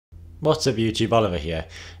What's up YouTube, Oliver here.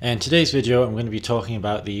 In today's video I'm going to be talking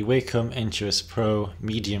about the Wacom Intuos Pro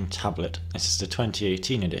medium tablet. This is the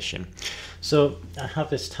 2018 edition. So I have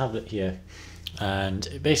this tablet here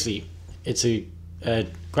and basically it's a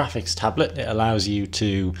graphics tablet. It allows you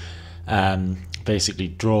to basically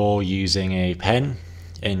draw using a pen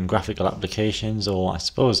in graphical applications, or I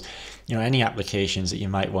suppose any applications that you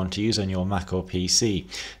might want to use on your Mac or PC.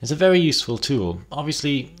 It's a very useful tool.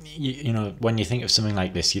 Obviously, when you think of something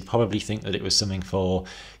like this, you'd probably think that it was something for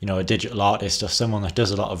a digital artist or someone that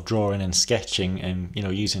does a lot of drawing and sketching and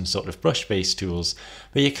using sort of brush-based tools.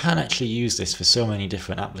 But you can actually use this for so many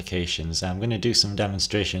different applications. I'm going to do some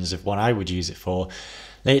demonstrations of what I would use it for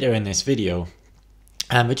later in this video.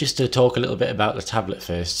 But just to talk a little bit about the tablet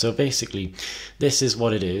first. So basically, this is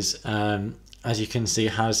what it is. As you can see,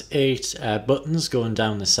 it has 8 buttons going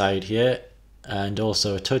down the side here, and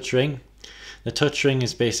also a touch ring. The touch ring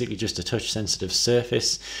is basically just a touch sensitive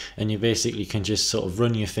surface, and you basically can just sort of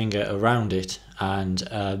run your finger around it,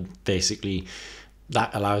 and basically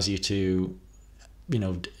that allows you to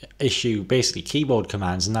issue basically keyboard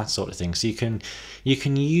commands and that sort of thing. So you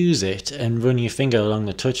can use it and run your finger along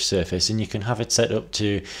the touch surface, and you can have it set up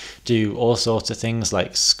to do all sorts of things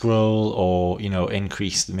like scroll, or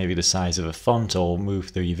increase maybe the size of a font, or move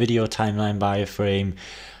through your video timeline by a frame.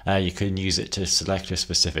 You can use it to select a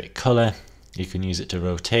specific color. You can use it to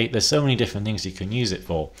rotate. There's so many different things you can use it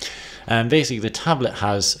for. Basically the tablet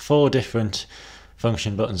has 4 different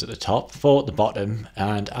function buttons at the top, 4 at the bottom,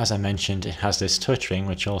 and as I mentioned, it has this touch ring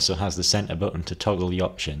which also has the center button to toggle the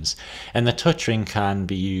options. And the touch ring can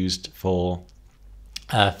be used for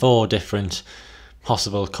 4 different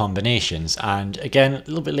possible combinations, and again a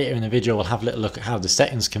little bit later in the video we'll have a little look at how the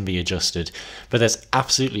settings can be adjusted. But there's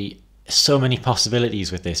absolutely so many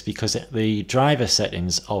possibilities with this, because the driver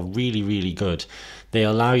settings are really good. They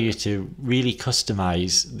allow you to really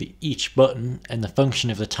customize each button and the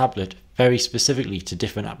function of the tablet very specifically to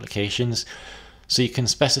different applications. So you can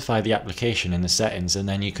specify the application in the settings, and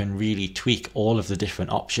then you can really tweak all of the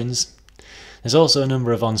different options. There's also a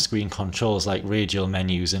number of on-screen controls like radial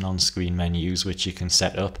menus and on-screen menus which you can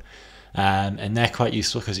set up, and they're quite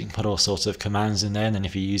useful because you can put all sorts of commands in there, and then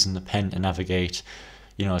if you're using the pen to navigate,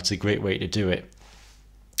 it's a great way to do it.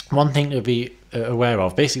 One thing to be aware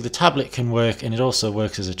of, basically the tablet can work, and it also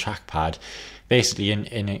works as a trackpad basically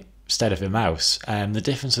instead of a mouse. The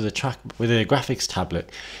difference with a graphics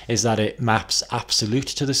tablet is that it maps absolute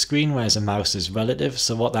to the screen, whereas a mouse is relative.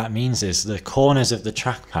 So what that means is the corners of the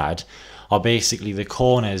trackpad are basically the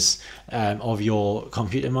corners of your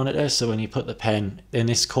computer monitor. So when you put the pen in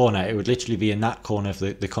this corner, it would literally be in that corner of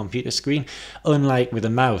the computer screen, unlike with a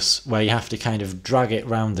mouse where you have to kind of drag it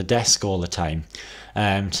around the desk all the time.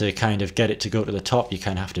 To kind of get it to go to the top, you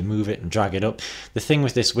kind of have to move it and drag it up. The thing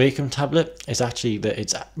with this Wacom tablet is actually that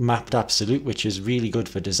it's mapped absolute, which is really good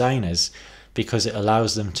for designers because it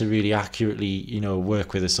allows them to really accurately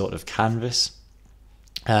work with a sort of canvas.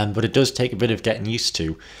 But it does take a bit of getting used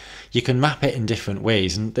to. You can map it in different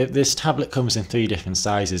ways, and this tablet comes in 3 different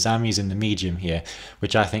sizes. I'm using the medium here,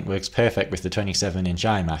 which I think works perfect with the 27-inch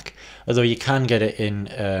iMac, although you can get it in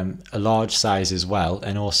a large size as well,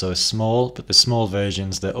 and also a small, but the small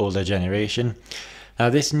version's the older generation. Now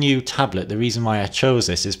this new tablet, the reason why I chose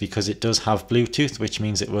this is because it does have Bluetooth, which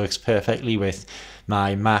means it works perfectly with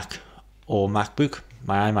my Mac or MacBook,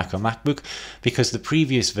 my iMac or MacBook, because the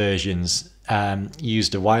previous versions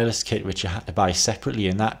used a wireless kit which you had to buy separately,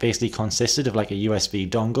 and that basically consisted of like a USB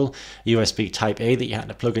dongle, USB type A that you had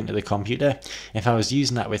to plug into the computer. If I was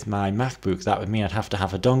using that with my MacBook, that would mean I'd have to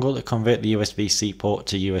have a dongle to convert the USB-C port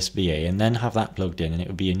to USB-A and then have that plugged in, and it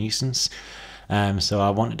would be a nuisance. So I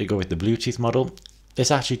wanted to go with the Bluetooth model.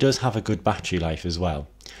 This actually does have a good battery life as well.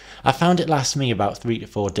 I found it lasts me about 3 to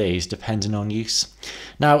 4 days depending on use.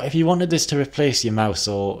 Now if you wanted this to replace your mouse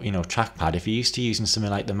or trackpad, if you're used to using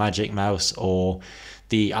something like the Magic Mouse or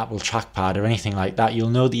the Apple trackpad or anything like that, you'll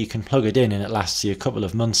know that you can plug it in and it lasts you a couple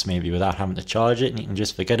of months maybe without having to charge it, and you can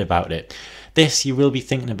just forget about it. This, you will be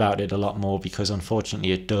thinking about it a lot more because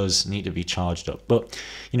unfortunately it does need to be charged up, but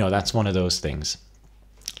that's one of those things.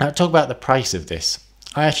 Now talk about the price of this.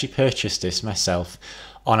 I actually purchased this myself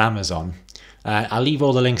on Amazon. I'll leave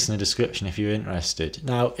all the links in the description if you're interested.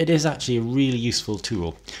 Now it is actually a really useful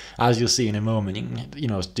tool, as you'll see in a moment. You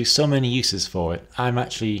can do so many uses for it. I'm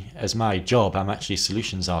actually, as my job, I'm actually a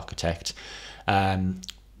solutions architect, and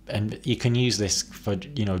you can use this for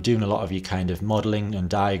doing a lot of your kind of modeling and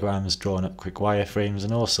diagrams, drawing up quick wireframes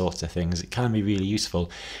and all sorts of things. It can be really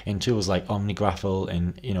useful in tools like OmniGraffle,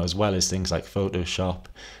 and as well as things like Photoshop,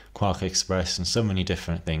 Quark Express, and so many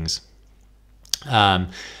different things.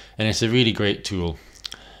 And it's a really great tool.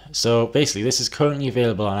 So basically this is currently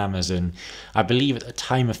available on Amazon, I believe at the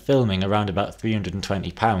time of filming, around about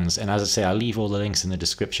 £320, and as I say, I'll leave all the links in the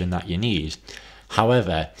description that you need.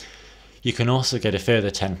 However, you can also get a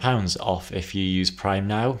further £10 off if you use Prime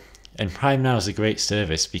Now, and Prime Now is a great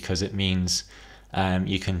service because it means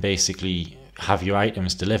you can basically have your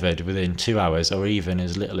items delivered within 2 hours, or even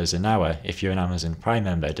as little as an hour if you're an Amazon Prime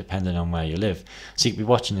member, depending on where you live. So you could be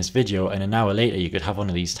watching this video and an hour later you could have one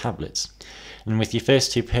of these tablets. And with your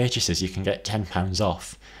first 2 purchases you can get £10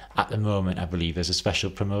 off. At the moment I believe there's a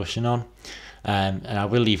special promotion on, and I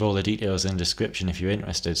will leave all the details in the description if you're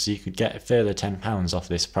interested, so you could get a further £10 off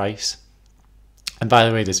this price. And by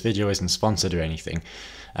the way, this video isn't sponsored or anything,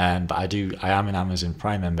 but I am an Amazon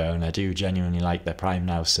Prime member and I do genuinely like their Prime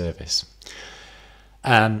Now service.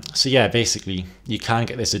 So yeah, basically you can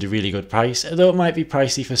get this at a really good price, although it might be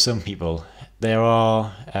pricey for some people. There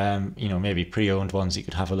are maybe pre-owned ones you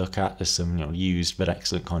could have a look at. There's some used but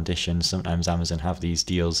excellent condition. Sometimes Amazon have these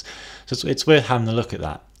deals, so it's worth having a look at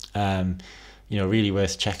that. Really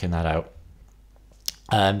worth checking that out.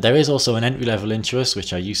 There is also an entry-level Intuos,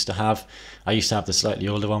 which I used to have. I used to have the slightly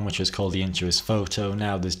older one, which was called the Intuos Photo.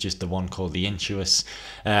 Now there's just the one called the Intuos.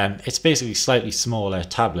 It's basically a slightly smaller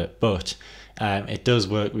tablet, but it does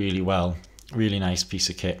work really well. Really nice piece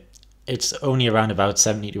of kit. It's only around about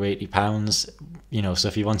 £70 to £80, so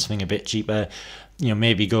if you want something a bit cheaper,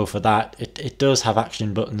 maybe go for that. It does have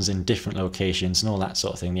action buttons in different locations and all that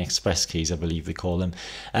sort of thing, the express keys I believe they call them.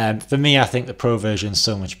 For me, I think the Pro version is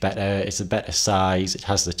so much better. It's a better size, it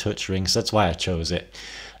has the touch ring, so that's why I chose it.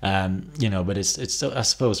 But it's I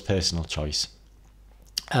suppose personal choice.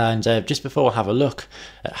 And just before I have a look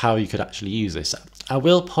at how you could actually use this, I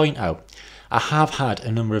will point out I have had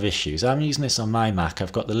a number of issues. I'm using this on my Mac.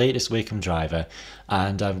 I've got the latest Wacom driver,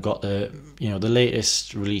 and I've got the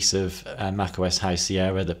latest release of macOS High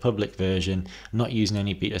Sierra, the public version. I'm not using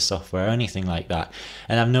any beta software or anything like that.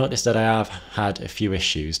 And I've noticed that I have had a few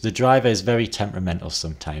issues. The driver is very temperamental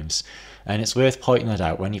sometimes, and it's worth pointing that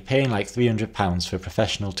out. When you're paying like £300 for a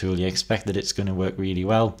professional tool, you expect that it's going to work really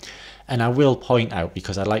well. And I will point out,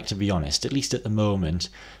 because I like to be honest, at least at the moment,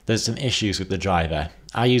 there's some issues with the driver.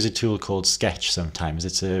 I use a tool called Sketch sometimes.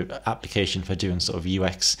 It's an application for doing sort of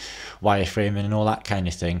UX wireframing and all that kind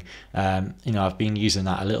of thing. I've been using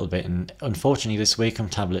that a little bit, and unfortunately this Wacom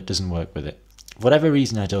tablet doesn't work with it. For whatever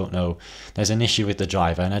reason, I don't know, there's an issue with the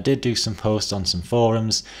driver, and I did do some posts on some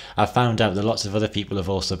forums. I found out that lots of other people have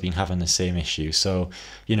also been having the same issue, so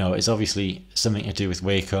it's obviously something to do with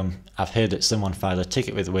Wacom. I've heard that someone filed a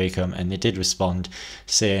ticket with Wacom, and they did respond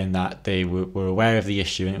saying that they were aware of the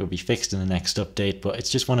issue and it would be fixed in the next update, but it's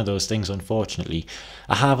just one of those things, unfortunately.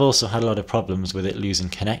 I have also had a lot of problems with it losing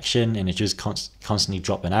connection and it just constantly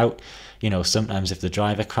dropping out. Sometimes if the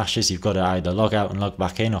driver crashes, you've got to either log out and log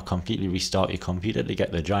back in or completely restart your computer to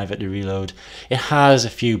get the driver to reload. It has a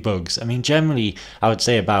few bugs. I mean, generally, I would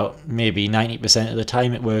say about maybe 90% of the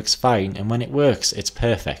time it works fine, and when it works, it's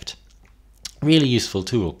perfect. Really useful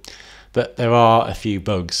tool, but there are a few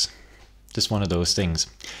bugs. Just one of those things.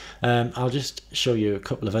 I'll just show you a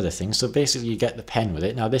couple of other things. So basically you get the pen with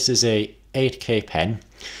it. Now this is a 8K pen,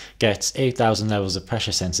 gets 8,000 levels of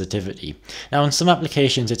pressure sensitivity. Now in some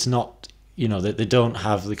applications it's not, that they don't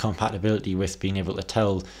have the compatibility with being able to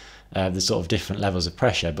tell the sort of different levels of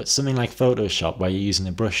pressure, but something like Photoshop where you're using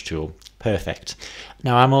a brush tool, perfect.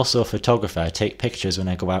 Now I'm also a photographer. I take pictures when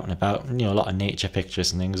I go out and about, a lot of nature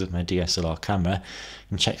pictures and things with my DSLR camera. You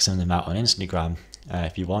can check some of them out on Instagram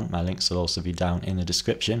if you want. My links will also be down in the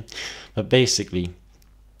description. But basically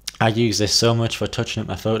I use this so much for touching up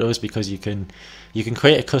my photos, because you can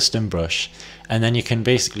create a custom brush, and then you can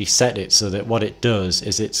basically set it so that what it does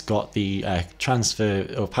is it's got the transfer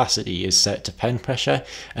opacity is set to pen pressure,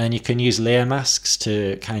 and then you can use layer masks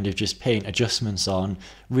to kind of just paint adjustments on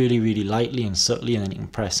really lightly and subtly, and then you can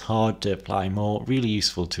press hard to apply more. Really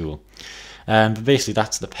useful tool. But basically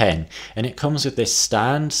that's the pen, and it comes with this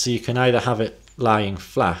stand, so you can either have it lying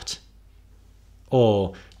flat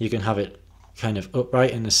or you can have it kind of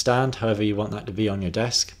upright in the stand, however you want that to be on your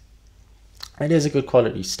desk. It is a good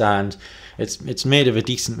quality stand. It's made of a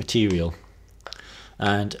decent material,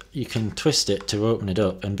 and you can twist it to open it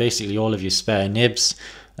up, and basically all of your spare nibs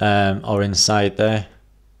are inside there.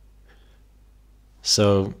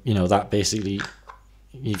 So that basically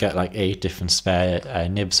you get like 8 different spare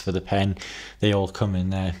nibs for the pen. They all come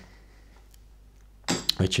in there,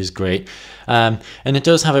 which is great. And it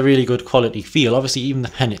does have a really good quality feel. Obviously even the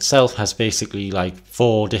pen itself has basically like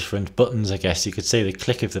 4 different buttons, I guess you could say. The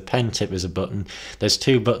click of the pen tip is a button. There's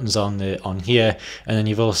 2 buttons on here, and then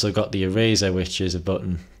you've also got the eraser, which is a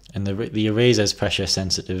button, and the eraser is pressure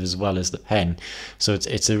sensitive as well as the pen, so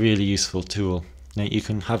it's a really useful tool. Now you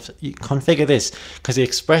can configure this because the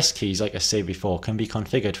express keys, like I said before, can be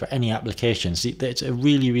configured for any application. So it's a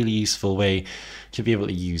really useful way to be able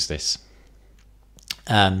to use this.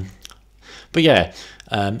 But yeah,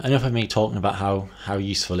 enough of me talking about how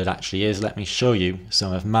useful it actually is. Let me show you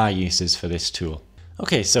some of my uses for this tool.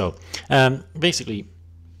 Okay, so basically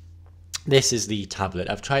this is the tablet.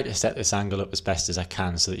 I've tried to set this angle up as best as I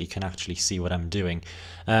can so that you can actually see what I'm doing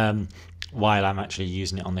while I'm actually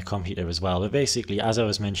using it on the computer as well. But basically, as I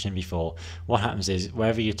was mentioning before, what happens is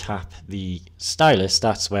wherever you tap the stylus,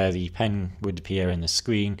 that's where the pen would appear in the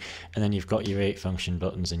screen, and then you've got your 8 function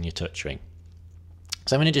buttons and your touch ring.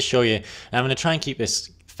 So I'm going to just show you, I'm going to try and keep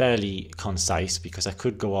this fairly concise because I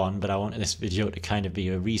could go on, but I wanted this video to kind of be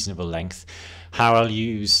a reasonable length, how I'll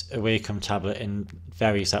use a Wacom tablet in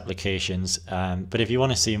various applications. But if you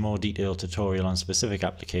want to see a more detailed tutorial on specific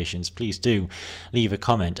applications, please do leave a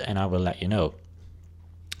comment and I will let you know.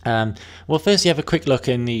 Well, first you have a quick look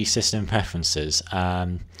in the system preferences,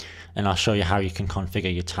 and I'll show you how you can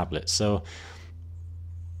configure your tablet. So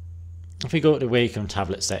if we go to Wacom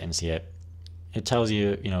tablet settings here, it tells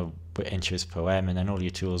you, Intuos Pro M, and then all your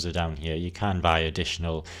tools are down here. You can buy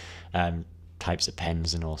additional types of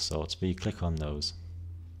pens and all sorts, but you click on those.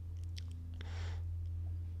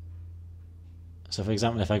 So for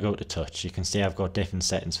example, if I go to touch, you can see I've got different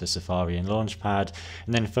settings for Safari and Launchpad,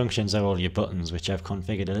 and then functions are all your buttons, which I've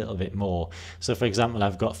configured a little bit more. So for example,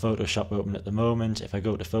 I've got Photoshop open at the moment. If I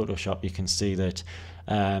go to Photoshop, you can see that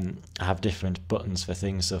I have different buttons for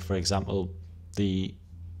things. So for example, the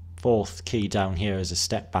 4th key down here is a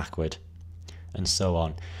step backward, and so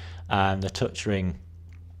on. And the touch ring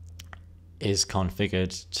is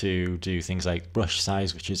configured to do things like brush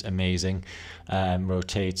size, which is amazing,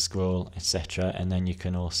 rotate, scroll, etc. And then you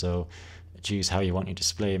can also choose how you want your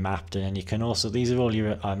display mapped, and then you can also, these are all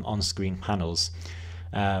your on-screen panels.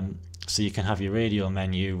 So you can have your radial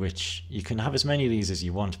menu, which you can have as many of these as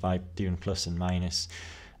you want by doing plus and minus,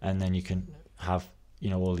 and then you can have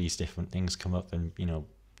all these different things come up, and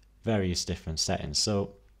various different settings.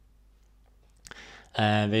 So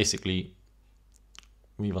basically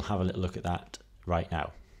we will have a little look at that right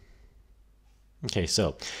now. Okay,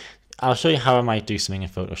 so I'll show you how I might do something in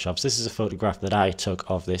Photoshop. So this is a photograph that I took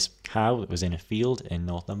of this cow that was in a field in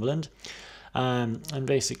Northumberland, and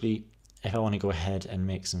basically if I want to go ahead and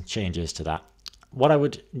make some changes to that, what I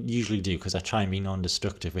would usually do, because I try and be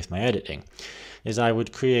non-destructive with my editing, is I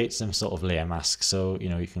would create some sort of layer mask. So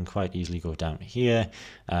you can quite easily go down here.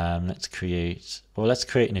 Let's create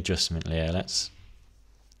an adjustment layer.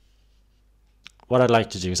 What I'd like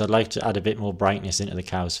to do is I'd like to add a bit more brightness into the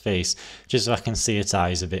cow's face, just so I can see its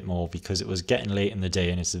eyes a bit more, because it was getting late in the day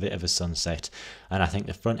and it's a bit of a sunset, and I think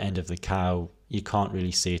the front end of the cow, you can't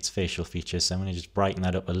really see its facial features, so I'm going to just brighten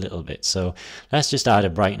that up a little bit. So let's just add a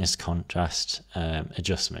brightness contrast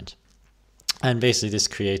adjustment. And basically this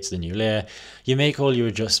creates the new layer. You make all your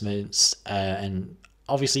adjustments, and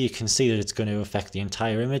obviously you can see that it's going to affect the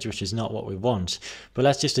entire image, which is not what we want, but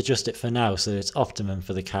let's just adjust it for now so that it's optimum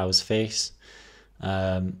for the cow's face.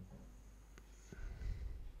 To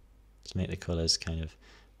make the colours kind of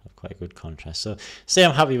have quite a good contrast. So say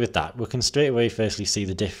I'm happy with that, we can straight away firstly see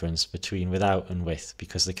the difference between without and with,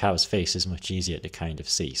 because the cow's face is much easier to kind of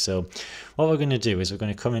see. So what we're going to do is we're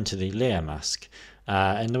going to come into the layer mask,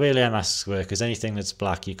 and the way layer masks work is anything that's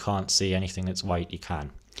black you can't see, anything that's white you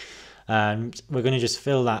can. And we're going to just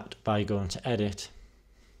fill that by going to edit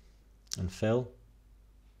and fill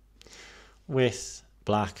with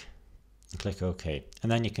black, and click OK, and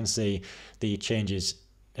then you can see the changes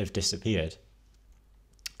have disappeared.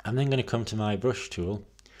 I'm then going to come to my brush tool,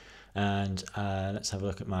 and let's have a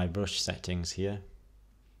look at my brush settings here.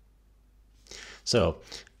 So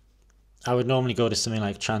I would normally go to something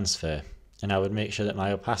like transfer, and I would make sure that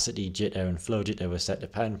my opacity, jitter and flow jitter were set to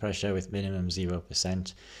pen pressure with minimum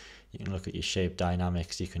 0%. You can look at your shape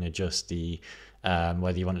dynamics, you can adjust the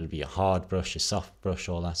whether you want it to be a hard brush, a soft brush,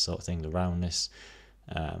 all that sort of thing, the roundness.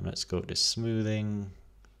 Let's go to smoothing,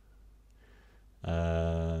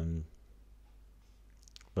 brush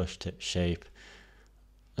tip shape.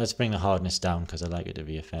 Let's bring the hardness down because I like it to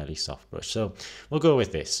be a fairly soft brush. So we'll go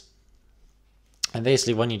with this. And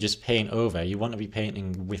basically when you just paint over, you want to be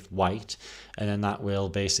painting with white, and then that will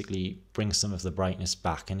basically bring some of the brightness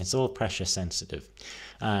back, and it's all pressure sensitive.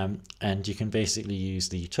 And you can basically use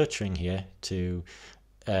the touch ring here to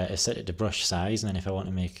set it to brush size, and then if I want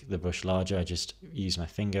to make the brush larger, I just use my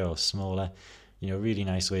finger, or smaller. Really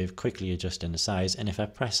nice way of quickly adjusting the size. And if I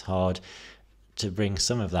press hard to bring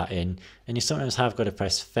some of that in, and you sometimes have got to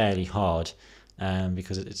press fairly hard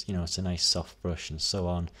because it's it's a nice soft brush and so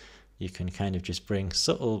on, you can kind of just bring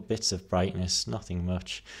subtle bits of brightness, nothing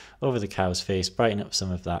much, over the cow's face, brighten up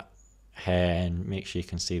some of that hair and make sure you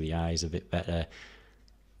can see the eyes a bit better,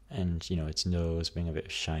 and you know, its nose, bring a bit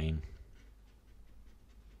of shine.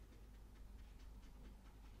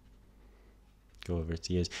 Go over its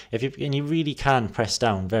ears. And you really can press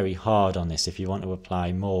down very hard on this if you want to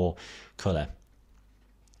apply more colour.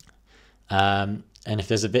 And if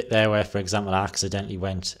there's a bit there where, for example, I accidentally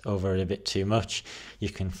went over it a bit too much, you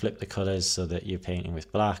can flip the colours so that you're painting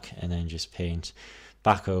with black and then just paint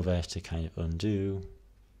back over to kind of undo.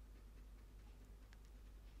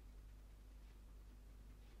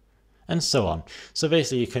 And so on. So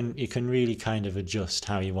basically you can really kind of adjust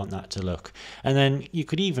how you want that to look. And then you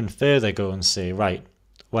could even further go and say, right,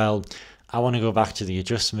 well, I want to go back to the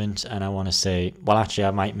adjustment and I want to say, well, actually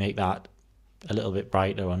I might make that a little bit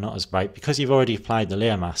brighter or not as bright. Because you've already applied the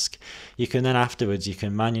layer mask, you can then afterwards, you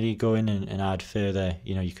can manually go in and add further,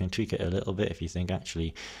 you know, you can tweak it a little bit if you think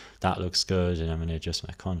actually that looks good, and I'm going to adjust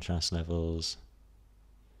my contrast levels.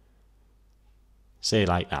 Say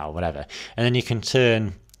like that or whatever. And then you can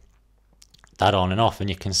turn that on and off, and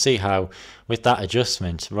you can see how with that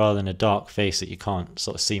adjustment, rather than a dark face that you can't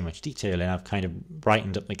sort of see much detail in, I've kind of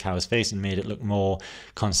brightened up the cow's face and made it look more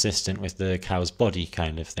consistent with the cow's body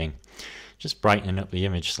kind of thing, just brightening up the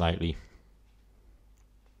image slightly.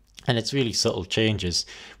 And it's really subtle changes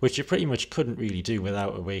which you pretty much couldn't really do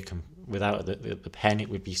without a Wacom, without the pen. It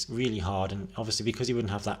would be really hard, and obviously because you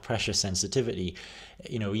wouldn't have that pressure sensitivity,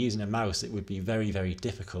 you know, using a mouse it would be very, very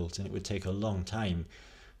difficult, and it would take a long time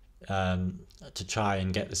to try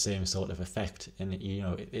and get the same sort of effect. And you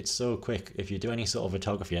know, it's so quick. If you do any sort of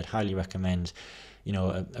photography, I'd highly recommend, you know,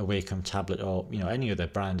 a Wacom tablet, or you know, any other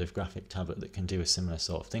brand of graphic tablet that can do a similar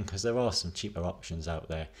sort of thing, because there are some cheaper options out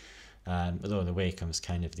there, although the Wacom's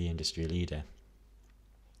kind of the industry leader.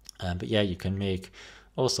 But yeah, you can make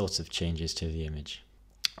all sorts of changes to the image.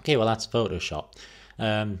 Okay, well that's Photoshop.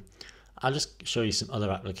 I'll just show you some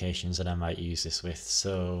other applications that I might use this with.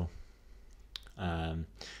 So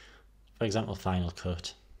for example, Final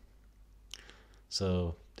Cut.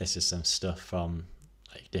 So this is some stuff from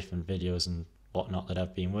like different videos and whatnot that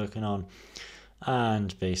I've been working on,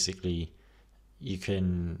 and basically you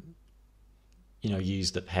can, you know,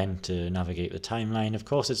 use the pen to navigate the timeline. Of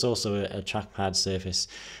course, it's also a trackpad surface,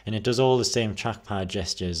 and it does all the same trackpad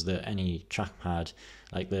gestures that any trackpad,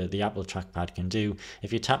 like the Apple trackpad, can do.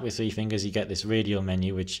 If you tap with 3 fingers, you get this radial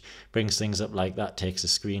menu which brings things up like that, takes a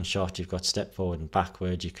screenshot. You've got step forward and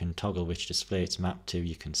backward. You can toggle which display it's mapped to.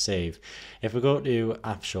 You can save. If we go to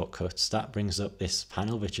app shortcuts, that brings up this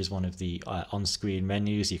panel which is one of the on-screen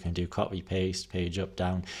menus. You can do copy, paste, page up,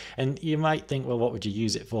 down, and you might think, well, what would you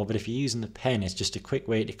use it for? But if you're using the pen, it's just a quick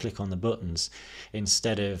way to click on the buttons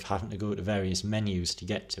instead of having to go to various menus to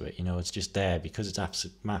get to it. You know, it's just there because it's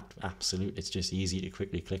mapped absolute. It's just easy to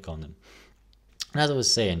quickly click on them. And as I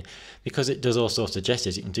was saying, because it does all sorts of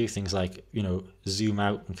gestures, you can do things like, you know, zoom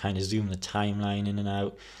out and kind of zoom the timeline in and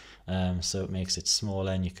out, so it makes it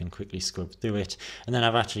smaller and you can quickly scrub through it. And then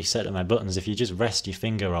I've actually set up my buttons. If you just rest your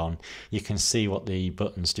finger on, you can see what the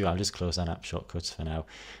buttons do. I'll just close down app shortcuts for now.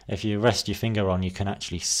 If you rest your finger on, you can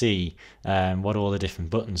actually see what all the different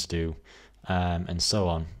buttons do, and so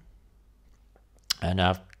on. And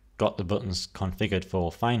I've got the buttons configured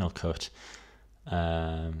for Final Cut.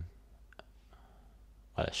 Well,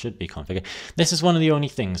 it should be configured. This is one of the only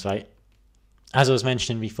things, right? As I was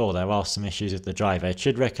mentioning before, there are some issues with the driver. It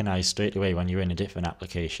should recognize straight away when you're in a different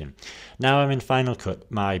application. Now I'm in Final Cut,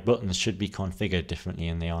 my buttons should be configured differently,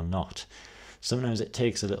 and they are not. Sometimes it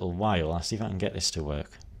takes a little while. I'll see if I can get this to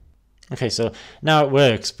work. Okay, so now it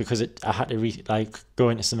works because I had to go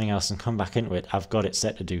into something else and come back into it. I've got it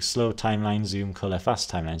set to do slow timeline, zoom, color,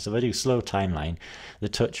 fast timeline. So if I do slow timeline, the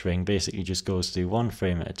touch ring basically just goes through 1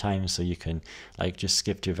 frame at a time, so you can like just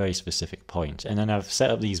skip to a very specific point. And then I've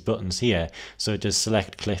set up these buttons here, so it does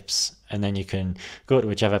select clips, and then you can go to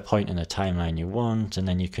whichever point in the timeline you want, and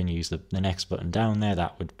then you can use the next button down there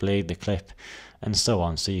that would blade the clip, and so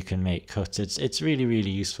on. So you can make cuts. It's really,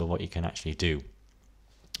 really useful what you can actually do.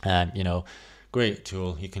 You know, great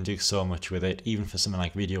tool. You can do so much with it. Even for something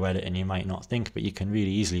like video editing, you might not think, but you can really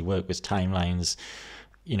easily work with timelines.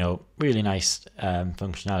 You know, really nice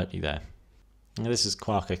functionality there. Now, this is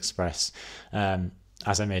Quark Express,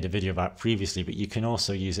 as I made a video about previously, but you can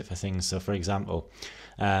also use it for things. So for example,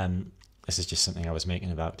 this is just something I was making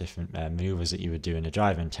about different maneuvers that you would do in a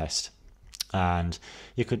driving test. And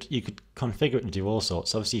you could configure it to do all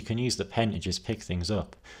sorts. Obviously you can use the pen to just pick things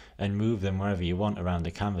up and move them wherever you want around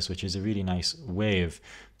the canvas, which is a really nice way of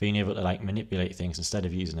being able to like manipulate things instead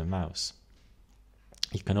of using a mouse.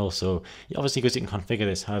 You can also, obviously, because you can configure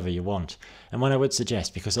this however you want. And what I would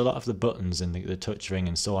suggest, because a lot of the buttons and the touch ring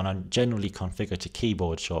and so on are generally configured to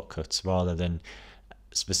keyboard shortcuts rather than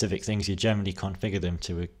specific things, you generally configure them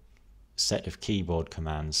to a set of keyboard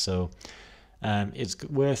commands. So it's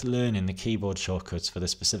worth learning the keyboard shortcuts for the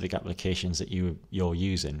specific applications that you're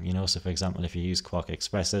using. You know, so for example, if you use Quark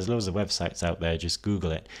Express, there's loads of websites out there. Just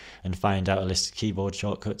Google it and find out a list of keyboard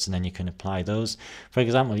shortcuts, and then you can apply those. For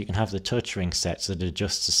example, you can have the touch ring set so that it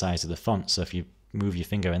adjusts the size of the font. So if you move your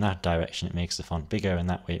finger in that direction, it makes the font bigger, and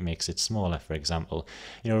that way it makes it smaller, for example.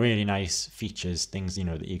 You know, really nice features, things, you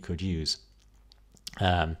know, that you could use.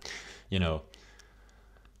 You know,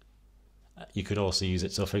 you could also use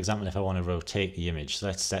it. So for example, if I want to rotate the image, so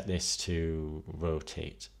let's set this to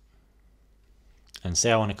rotate. And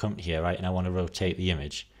say I want to come here, right, and I want to rotate the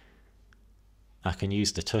image. I can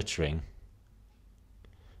use the touch ring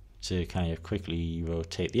to kind of quickly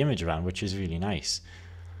rotate the image around, which is really nice.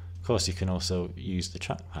 Of course, you can also use the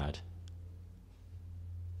trackpad.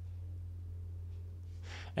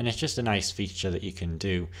 And it's just a nice feature that you can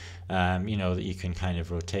do, you know, that you can kind of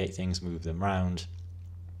rotate things, move them around.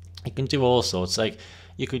 You can do all sorts. Like,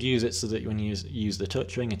 you could use it so that when you use the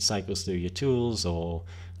touch ring, it cycles through your tools, or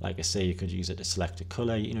like I say, you could use it to select a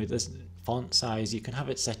color. You know, there's font size. You can have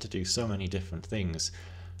it set to do so many different things.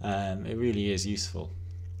 It really is useful.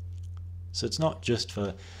 So it's not just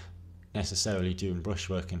for necessarily doing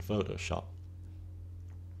brushwork in Photoshop.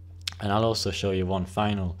 And I'll also show you one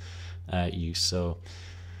final use. So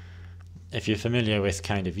if you're familiar with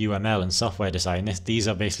kind of UML and software design, these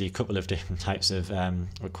are basically a couple of different types of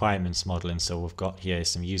requirements modeling. So we've got here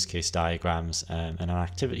some use case diagrams and an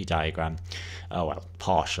activity diagram. Oh, well,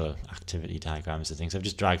 partial activity diagrams and things. I've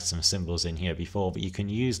just dragged some symbols in here before, but you can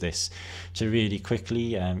use this to really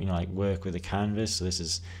quickly, you know, like work with a canvas. So this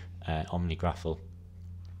is omnigraphal.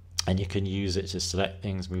 And you can use it to select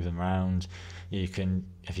things, move them around. You can,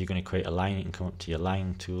 if you're going to create a line, you can come up to your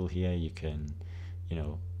line tool here. You can, you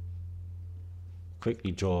know,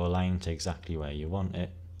 quickly draw a line to exactly where you want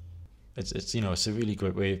it. It's you know, it's a really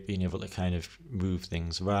great way of being able to kind of move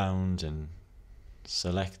things around and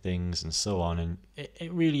select things and so on, and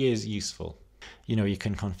it really is useful. You know, you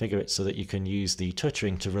can configure it so that you can use the touch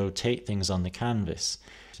ring to rotate things on the canvas.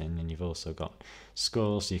 And then you've also got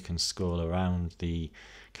scroll, so you can scroll around the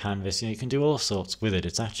canvas. You know, you can do all sorts with it.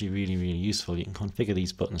 It's actually really, really useful. You can configure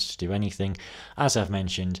these buttons to do anything, as I've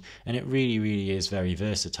mentioned, and it really, really is very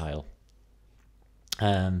versatile.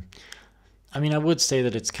 I mean, I would say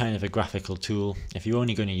that it's kind of a graphical tool. If you're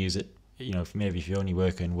only going to use it, you know, maybe if you only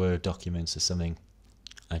work in Word documents or something,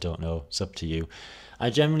 I don't know, it's up to you. I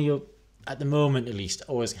generally, at the moment at least,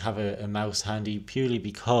 always have a mouse handy, purely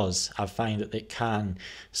because I find that it can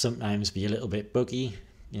sometimes be a little bit buggy.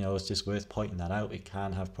 You know, it's just worth pointing that out. It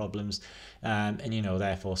can have problems, and you know,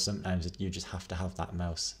 therefore sometimes you just have to have that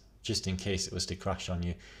mouse just in case it was to crash on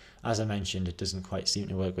you. As I mentioned, it doesn't quite seem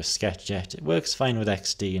to work with Sketch yet. It works fine with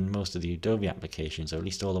XD and most of the Adobe applications, or at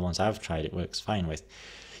least all the ones I've tried it works fine with.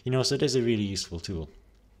 You know, so it is a really useful tool,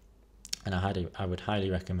 and I would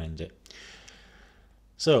highly recommend it.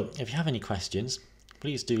 So if you have any questions,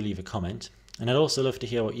 please do leave a comment, and I'd also love to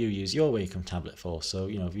hear what you use your Wacom tablet for. So,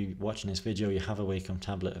 you know, if you're watching this video, you have a Wacom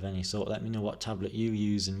tablet of any sort, let me know what tablet you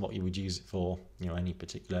use and what you would use it for. You know, any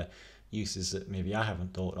particular uses that maybe I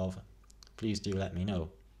haven't thought of, please do let me know.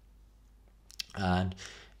 And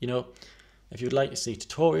you know, if you'd like to see a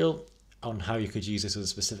tutorial on how you could use this with a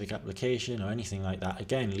specific application or anything like that,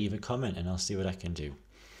 again, leave a comment and I'll see what I can do.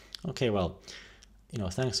 Okay, well, you know,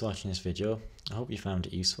 thanks for watching this video. I hope you found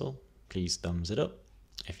it useful. Please thumbs it up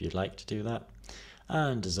if you'd like to do that.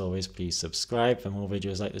 And as always, please subscribe for more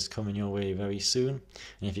videos like this coming your way very soon.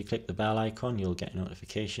 And if you click the bell icon, you'll get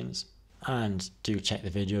notifications. And do check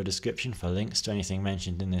the video description for links to anything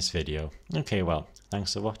mentioned in this video. Okay, well,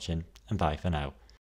 thanks for watching, and bye for now.